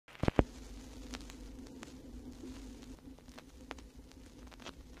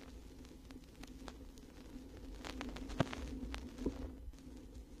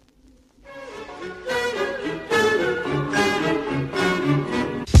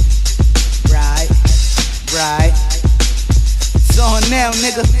now,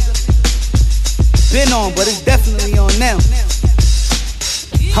 nigga. Been on, but it's definitely on now.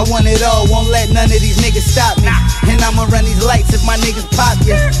 I want it all, won't let none of these niggas stop me. And I'ma run these lights if my niggas pop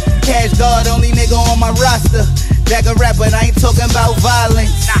ya. Cash guard, only nigga on my roster. Bag a rap, but I ain't talking about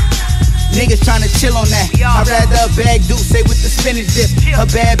violence. Niggas tryna chill on that. I'd rather a bag dude say with the spinach dip. A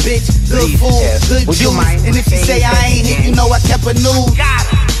bad bitch, good food, good juice. And if you say I ain't hit, you know I kept a nude.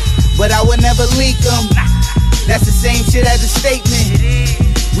 But I would never leak them. That's the same shit as a statement.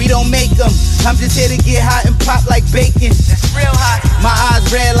 We don't make them. I'm just here to get hot and pop like bacon. That's real hot. My eyes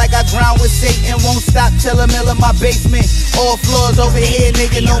red like I grind with Satan. Won't stop till I'm in my basement. All floors over here,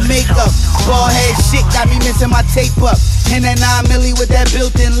 nigga, no makeup. Ball head shit got me missing my tape up. And that 9 milli with that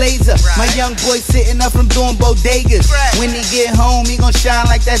built-in laser. My young boy sitting up from doing bodegas. When he get home, he gon' shine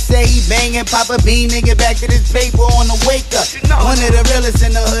like that. Say he banging, pop a bean, nigga, back to this paper on the wake up. One of the realest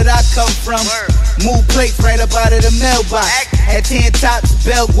in the hood I come from. Move plates right up out of the mailbox. At 10 tops,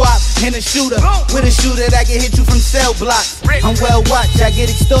 bell guap, and a shooter. With a shooter that can hit you from cell blocks. I'm well watched, I get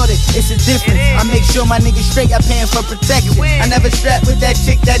extorted, it's a difference. I make sure my niggas straight, I paying for protection. I never strap with that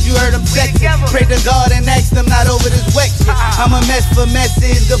chick that you heard him sexing. Pray to God and ask them not over this wet shit. I'm a mess for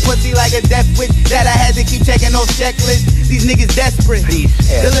messes, good pussy like a death wish. That I had to keep checking off checklists. These niggas desperate.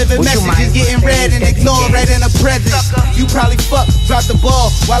 Delivering messages, getting read and ignored right in the present. You probably fuck, drop the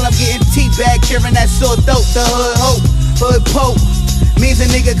ball while I'm getting teabagged, carrying that sore throat. The hood hope, hood pope. Means a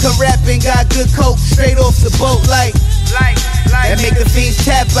nigga can rap and got good coke. Straight off the boat like that make the fiends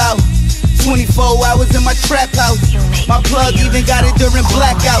tap out. 24 hours in my trap house. My plug even got it during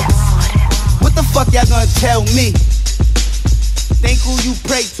blackouts. What the fuck y'all gonna tell me? Think who you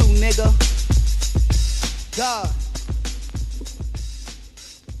pray to, nigga. God.